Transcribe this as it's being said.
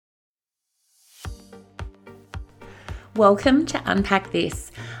Welcome to Unpack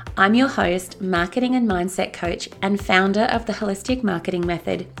This. I'm your host, marketing and mindset coach, and founder of the Holistic Marketing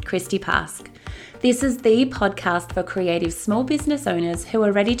Method, Christy Pask. This is the podcast for creative small business owners who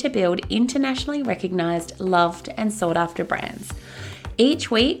are ready to build internationally recognized, loved, and sought after brands. Each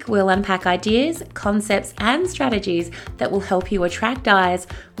week, we'll unpack ideas, concepts, and strategies that will help you attract eyes,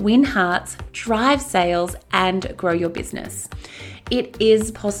 win hearts, drive sales, and grow your business. It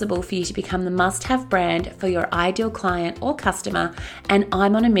is possible for you to become the must-have brand for your ideal client or customer, and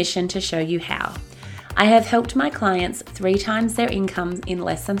I'm on a mission to show you how. I have helped my clients 3 times their income in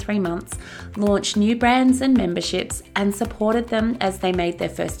less than 3 months, launch new brands and memberships, and supported them as they made their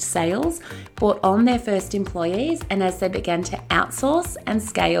first sales, brought on their first employees, and as they began to outsource and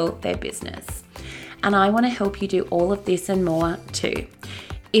scale their business. And I want to help you do all of this and more too.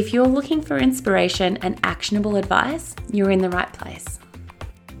 If you're looking for inspiration and actionable advice, you're in the right place.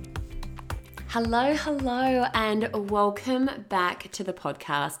 Hello, and welcome back to the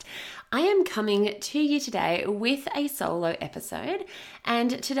podcast. I am coming to you today with a solo episode,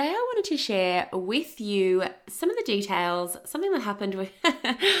 and today I wanted to share with you some of the details, something that happened with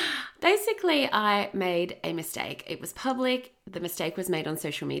basically I made a mistake. It was public, the mistake was made on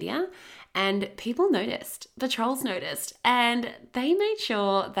social media, and people noticed, the trolls noticed, and they made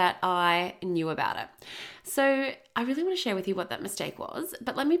sure that I knew about it. So I really want to share with you what that mistake was,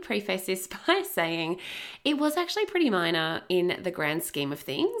 but let me preface this by saying it was actually pretty minor in the grand scheme of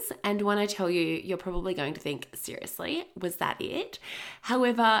things. And when I tell you, you're probably going to think, seriously, was that it?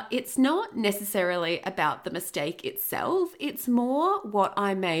 However, it's not necessarily about the mistake itself. It's more what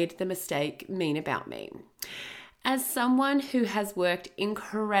I made the mistake mean about me. As someone who has worked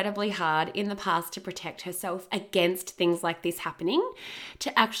incredibly hard in the past to protect herself against things like this happening,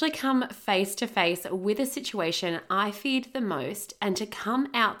 to actually come face to face with a situation I feared the most and to come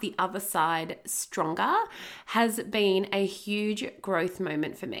out the other side stronger has been a huge growth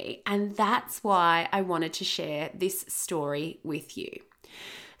moment for me. And that's why I wanted to share this story with you.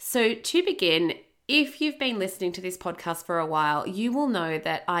 So to begin, if you've been listening to this podcast for a while, you will know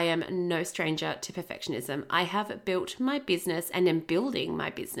that I am no stranger to perfectionism. I have built my business and am building my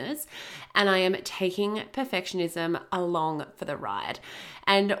business, and I am taking perfectionism along for the ride.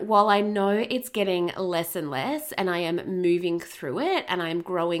 And while I know it's getting less and less, and I am moving through it and I am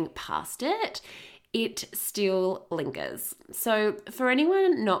growing past it, it still lingers. So for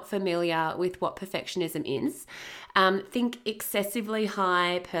anyone not familiar with what perfectionism is, think excessively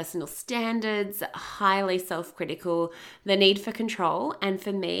high personal standards, highly self-critical, the need for control, and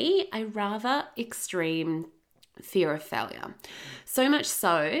for me, a rather extreme fear of failure. So much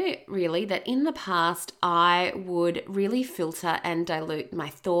so, really, that in the past, I would really filter and dilute my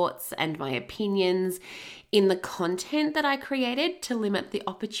thoughts and my opinions in the content that I created to limit the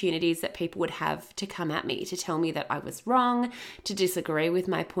opportunities that people would have to come at me, to tell me that I was wrong, to disagree with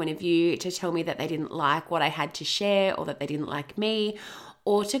my point of view, to tell me that they didn't like what I had to share or that they didn't like me,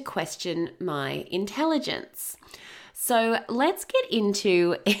 or to question my intelligence. So let's get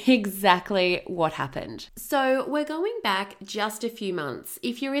into exactly what happened. So we're going back just a few months.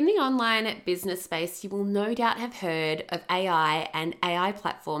 If you're in the online business space, you will no doubt have heard of AI and AI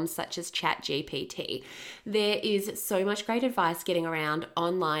platforms such as ChatGPT. There is so much great advice getting around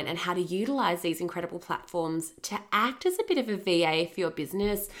online and how to utilize these incredible platforms to act as a bit of a VA for your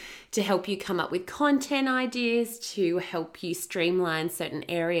business, to help you come up with content ideas, to help you streamline certain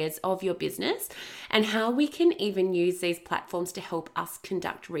areas of your business, and how we can even use these platforms to help us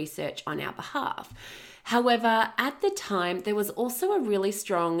conduct research on our behalf. However, at the time, there was also a really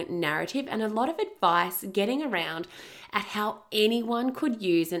strong narrative and a lot of advice getting around at how anyone could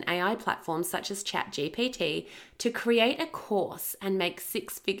use an AI platform such as ChatGPT to create a course and make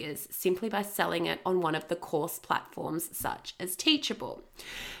 6 figures simply by selling it on one of the course platforms such as Teachable.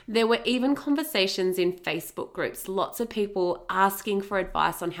 There were even conversations in Facebook groups, lots of people asking for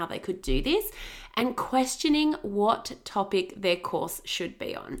advice on how they could do this and questioning what topic their course should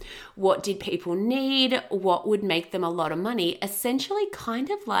be on. What did people need? What would make them a lot of money? Essentially kind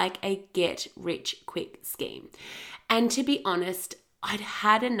of like a get rich quick scheme. And to be honest, I'd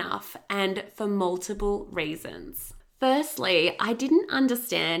had enough, and for multiple reasons. Firstly, I didn't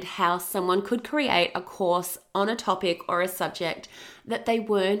understand how someone could create a course on a topic or a subject that they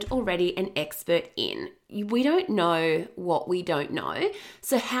weren't already an expert in. We don't know what we don't know.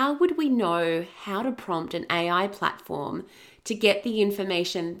 So how would we know how to prompt an AI platform to get the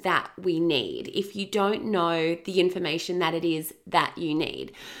information that we need if you don't know the information that it is that you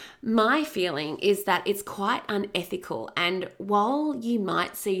need? My feeling is that it's quite unethical, and while you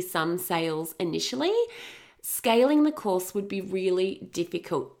might see some sales initially, scaling the course would be really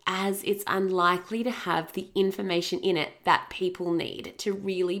difficult as it's unlikely to have the information in it that people need to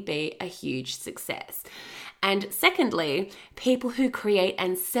really be a huge success. And secondly, people who create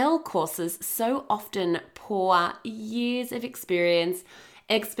and sell courses so often pour years of experience,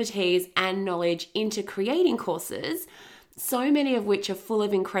 expertise, and knowledge into creating courses, so many of which are full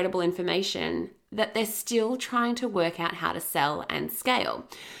of incredible information that they're still trying to work out how to sell and scale.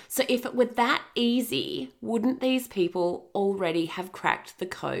 So if it were that easy, wouldn't these people already have cracked the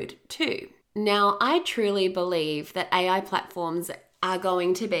code too? Now, I truly believe that AI platforms are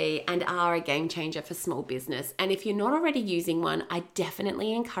going to be and are a game changer for small business. And if you're not already using one, I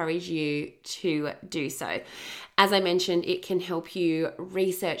definitely encourage you to do so. As I mentioned, it can help you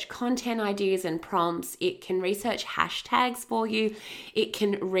research content ideas and prompts. It can research hashtags for you. It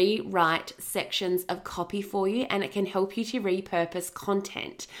can rewrite sections of copy for you, and it can help you to repurpose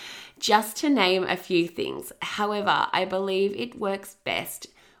content, just to name a few things. However, I believe it works best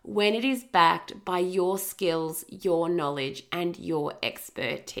when it is backed by your skills, your knowledge, and your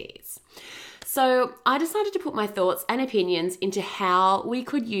expertise. So I decided to put my thoughts and opinions into how we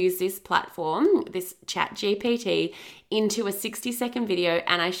could use this platform, this ChatGPT, into a 60-second video,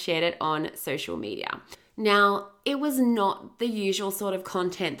 and I shared it on social media. Now, it was not the usual sort of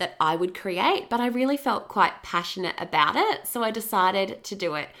content that I would create, but I really felt quite passionate about it, so I decided to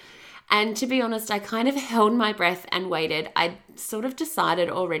do it. And to be honest, I kind of held my breath and waited. I sort of decided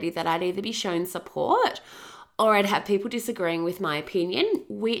already that I'd either be shown support or I'd have people disagreeing with my opinion,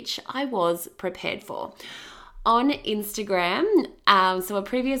 which I was prepared for. On Instagram, so a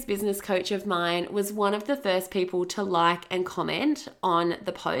previous business coach of mine was one of the first people to like and comment on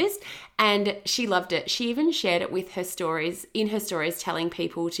the post, and she loved it. She even shared it with her stories, telling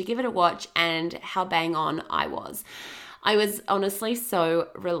people to give it a watch and how bang on I was. I was honestly so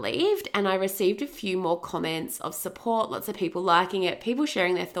relieved, and I received a few more comments of support, lots of people liking it, people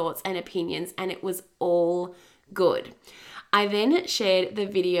sharing their thoughts and opinions, and it was all good. I then shared the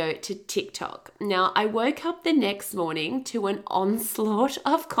video to TikTok. Now, I woke up the next morning to an onslaught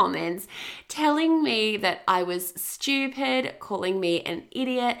of comments telling me that I was stupid, calling me an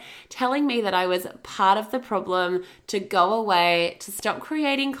idiot, telling me that I was part of the problem, to go away, to stop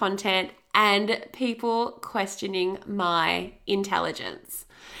creating content, and people questioning my intelligence.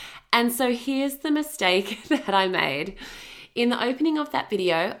 And so here's the mistake that I made. In the opening of that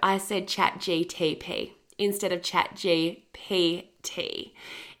video, I said ChatGTP instead of ChatGPT.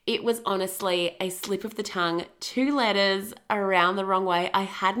 It was honestly a slip of the tongue, 2 letters around the wrong way. I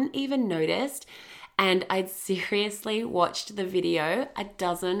hadn't even noticed, and I'd seriously watched the video a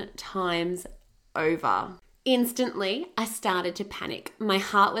dozen times over. Instantly, I started to panic. My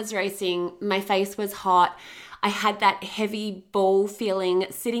heart was racing, my face was hot. I had that heavy ball feeling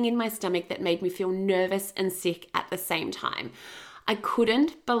sitting in my stomach that made me feel nervous and sick at the same time. I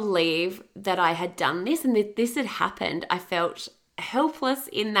couldn't believe that I had done this and that this had happened. I felt helpless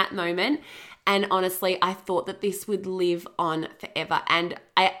in that moment. And honestly, I thought that this would live on forever. And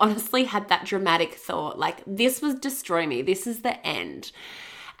I honestly had that dramatic thought, like, this would destroy me. This is the end.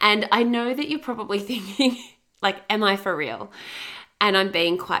 And I know that you're probably thinking, like, am I for real? And I'm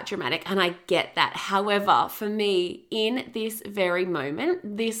being quite dramatic, and I get that. However, for me, in this very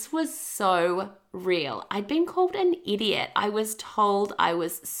moment, this was so real. I'd been called an idiot. I was told I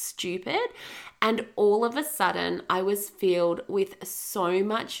was stupid, and all of a sudden, I was filled with so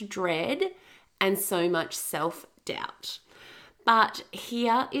much dread and so much self-doubt. But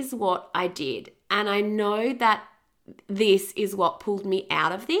here is what I did, and I know that this is what pulled me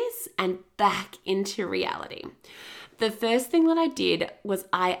out of this and back into reality. The first thing that I did was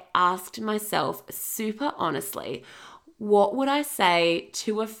I asked myself super honestly, what would I say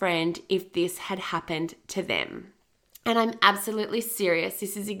to a friend if this had happened to them? And I'm absolutely serious.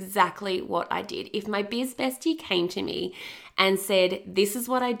 This is exactly what I did. If my biz bestie came to me and said, this is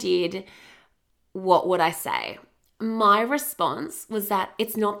what I did, what would I say? My response was that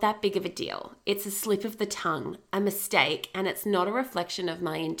it's not that big of a deal. It's a slip of the tongue, a mistake, and it's not a reflection of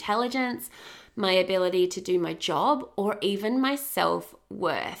my intelligence, my ability to do my job, or even my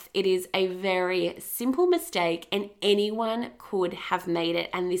self-worth. It is a very simple mistake, and anyone could have made it,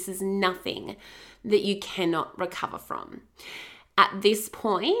 and this is nothing that you cannot recover from. At this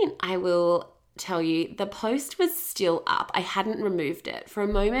point, I will tell you, the post was still up. I hadn't removed it. For a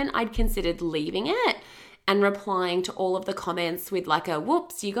moment, I'd considered leaving it and replying to all of the comments with like a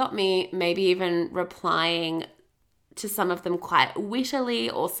whoops, you got me, maybe even replying to some of them quite wittily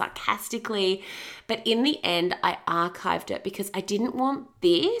or sarcastically. But in the end, I archived it because I didn't want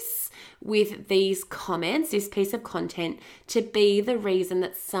this with these comments, this piece of content, to be the reason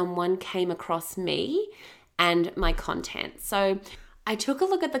that someone came across me and my content. So I took a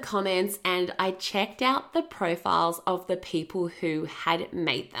look at the comments and I checked out the profiles of the people who had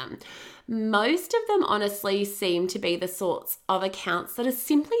made them. Most of them honestly seem to be the sorts of accounts that are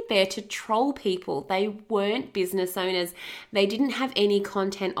simply there to troll people. They weren't business owners. They didn't have any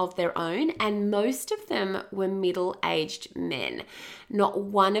content of their own, and most of them were middle-aged men. Not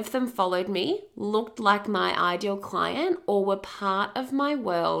one of them followed me, looked like my ideal client, or were part of my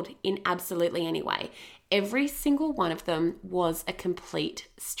world in absolutely any way. Every single one of them was a complete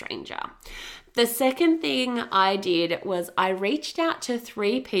stranger. The second thing I did was I reached out to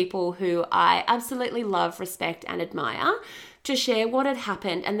 3 people who I absolutely love, respect, and admire to share what had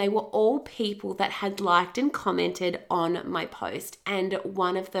happened, and they were all people that had liked and commented on my post, and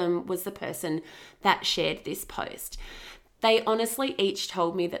one of them was the person that shared this post. They honestly each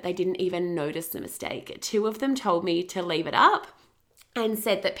told me that they didn't even notice the mistake. 2 of them told me to leave it up and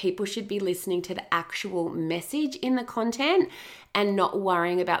said that people should be listening to the actual message in the content and not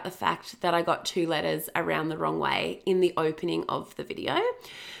worrying about the fact that I got 2 letters around the wrong way in the opening of the video.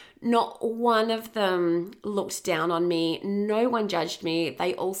 Not one of them looked down on me. No one judged me.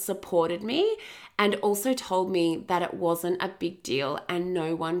 They all supported me and also told me that it wasn't a big deal and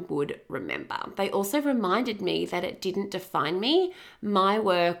no one would remember. They also reminded me that it didn't define me, my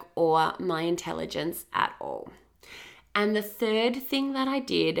work, or my intelligence at all. And the third thing that I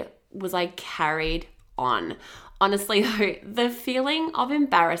did was I carried on. Honestly, though, the feeling of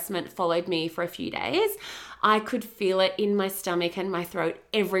embarrassment followed me for a few days. I could feel it in my stomach and my throat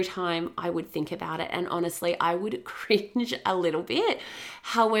every time I would think about it. And honestly, I would cringe a little bit.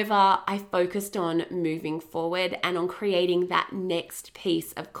 However, I focused on moving forward and on creating that next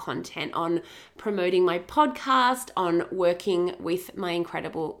piece of content, on promoting my podcast, on working with my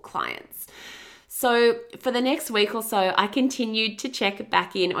incredible clients. So for the next week or so, I continued to check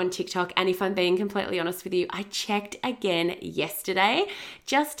back in on TikTok. And if I'm being completely honest with you, I checked again yesterday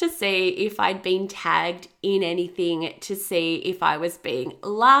just to see if I'd been tagged in anything, to see if I was being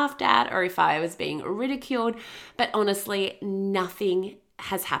laughed at or if I was being ridiculed. But honestly, nothing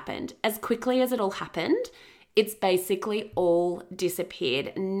has happened. As quickly as it all happened, it's basically all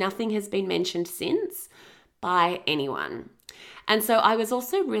disappeared. Nothing has been mentioned since by anyone. And so I was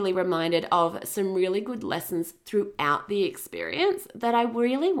also really reminded of some really good lessons throughout the experience that I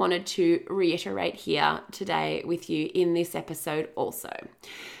really wanted to reiterate here today with you in this episode also.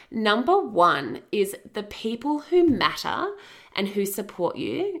 Number 1 is the people who matter and who support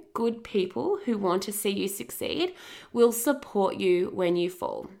you, good people who want to see you succeed, will support you when you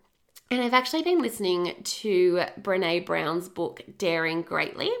fall. And I've actually been listening to Brené Brown's book, Daring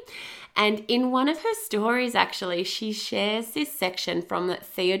Greatly. And in one of her stories, actually, she shares this section from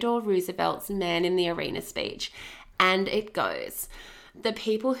Theodore Roosevelt's Man in the Arena speech. And it goes, "The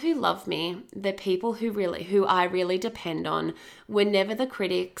people who love me, the people who I really depend on, were never the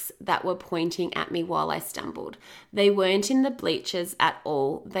critics that were pointing at me while I stumbled. They weren't in the bleachers at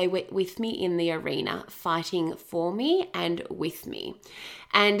all. They were with me in the arena, fighting for me and with me."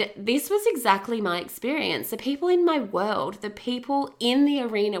 And this was exactly my experience. The people in my world, the people in the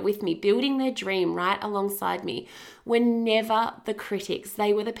arena with me, building their dream right alongside me, were never the critics.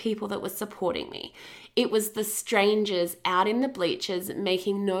 They were the people that were supporting me. It was the strangers out in the bleachers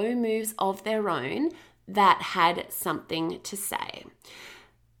making no moves of their own that had something to say.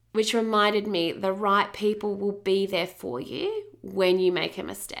 Which reminded me, the right people will be there for you when you make a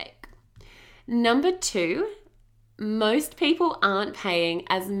mistake. Number 2, most people aren't paying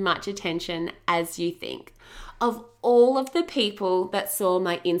as much attention as you think. Of all of the people that saw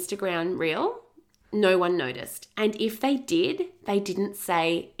my Instagram reel, no one noticed. And if they did, they didn't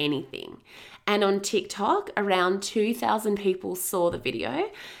say anything. And on TikTok, around 2,000 people saw the video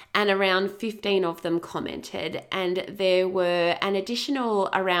and around 15 of them commented. And there were an additional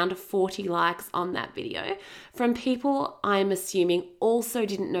around 40 likes on that video from people I'm assuming also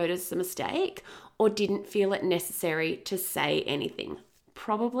didn't notice the mistake or didn't feel it necessary to say anything.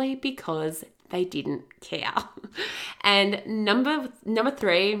 Probably because they didn't care. And number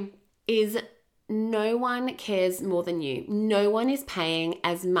 3 is no one cares more than you. No one is paying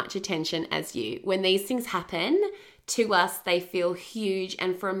as much attention as you. When these things happen to us, they feel huge.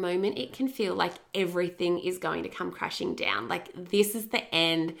 And for a moment, it can feel like everything is going to come crashing down. Like this is the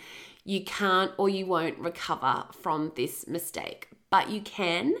end. You can't or you won't recover from this mistake. But you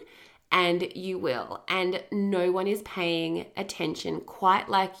can and you will. And no one is paying attention quite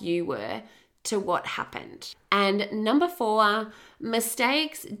like you were to what happened. And number 4,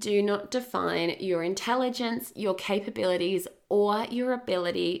 mistakes do not define your intelligence, your capabilities, or your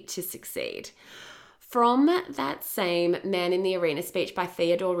ability to succeed. From that same Man in the Arena speech by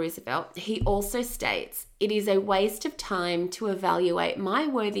Theodore Roosevelt, he also states, "It is a waste of time to evaluate my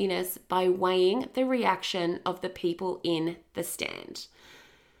worthiness by weighing the reaction of the people in the stand."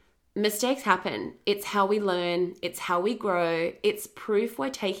 Mistakes happen. It's how we learn. It's how we grow. It's proof we're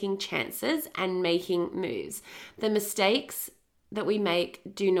taking chances and making moves. The mistakes that we make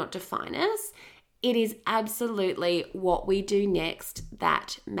do not define us. It is absolutely what we do next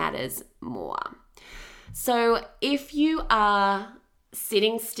that matters more. So if you are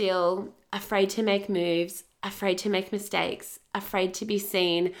sitting still, afraid to make moves, afraid to make mistakes, afraid to be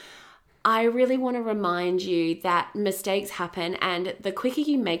seen, I really want to remind you that mistakes happen, and the quicker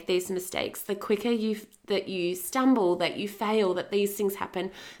you make these mistakes, the quicker that you stumble, that you fail, that these things happen,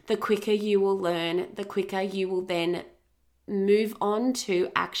 the quicker you will learn, the quicker you will then move on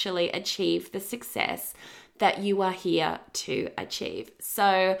to actually achieve the success that you are here to achieve.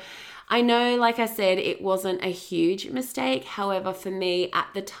 So I know, like I said, it wasn't a huge mistake. However, for me at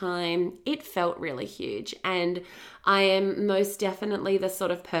the time, it felt really huge. And I am most definitely the sort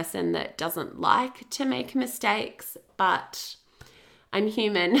of person that doesn't like to make mistakes, but I'm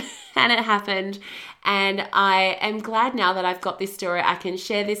human and it happened. And I am glad now that I've got this story. I can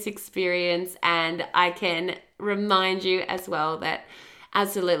share this experience and I can remind you as well that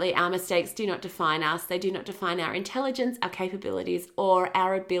absolutely, our mistakes do not define us. They do not define our intelligence, our capabilities, or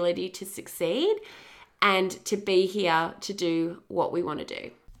our ability to succeed and to be here to do what we want to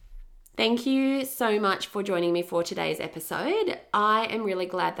do. Thank you so much for joining me for today's episode. I am really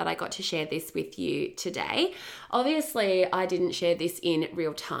glad that I got to share this with you today. Obviously, I didn't share this in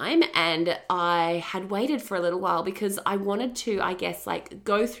real time and I had waited for a little while because I wanted to,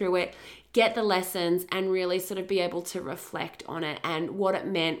 go through it, get the lessons and really sort of be able to reflect on it and what it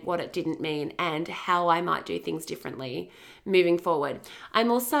meant, what it didn't mean, and how I might do things differently moving forward. I'm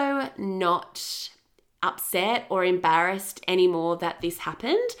also not upset or embarrassed anymore that this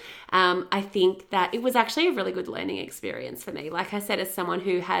happened. I think that it was actually a really good learning experience for me. Like I said, as someone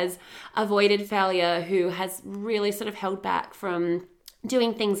who has avoided failure, who has really sort of held back from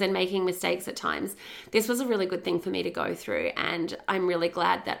doing things and making mistakes at times, this was a really good thing for me to go through. And I'm really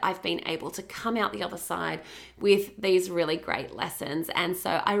glad that I've been able to come out the other side with these really great lessons. And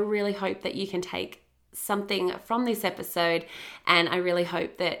so I really hope that you can take something from this episode. And I really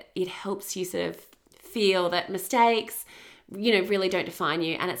hope that it helps you sort of feel that mistakes, really don't define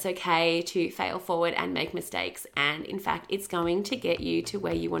you, and it's okay to fail forward and make mistakes. And in fact, it's going to get you to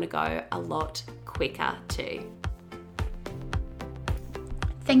where you want to go a lot quicker too.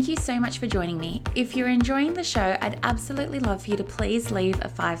 Thank you so much for joining me. If you're enjoying the show, I'd absolutely love for you to please leave a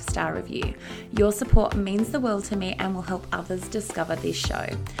 5-star review. Your support means the world to me and will help others discover this show.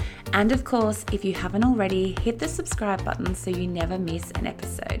 And of course, if you haven't already, hit the subscribe button so you never miss an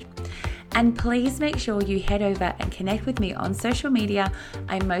episode. And please make sure you head over and connect with me on social media.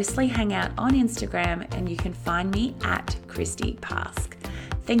 I mostly hang out on Instagram and you can find me at Christy Pask.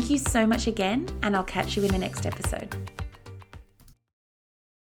 Thank you so much again, and I'll catch you in the next episode.